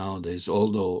often nowadays,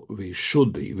 although we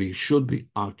should be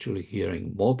actually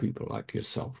hearing more people like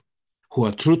yourself who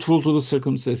are truthful to the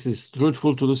circumstances,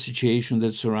 truthful to the situation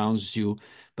that surrounds you,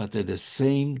 but at the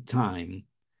same time,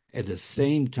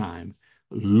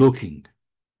 looking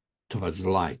towards the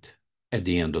light at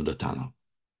the end of the tunnel.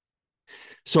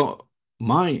 So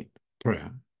my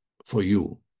prayer for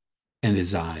you and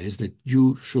desire is that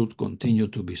you should continue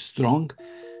to be strong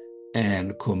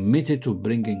and committed to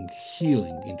bringing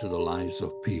healing into the lives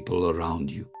of people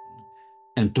around you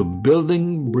and to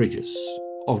building bridges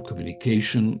of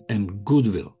communication and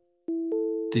goodwill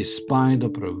despite the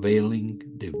prevailing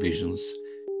divisions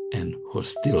and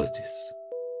hostilities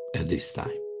at this time.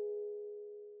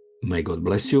 May God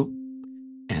bless you,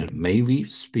 and may we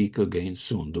speak again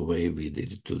soon the way we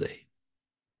did today.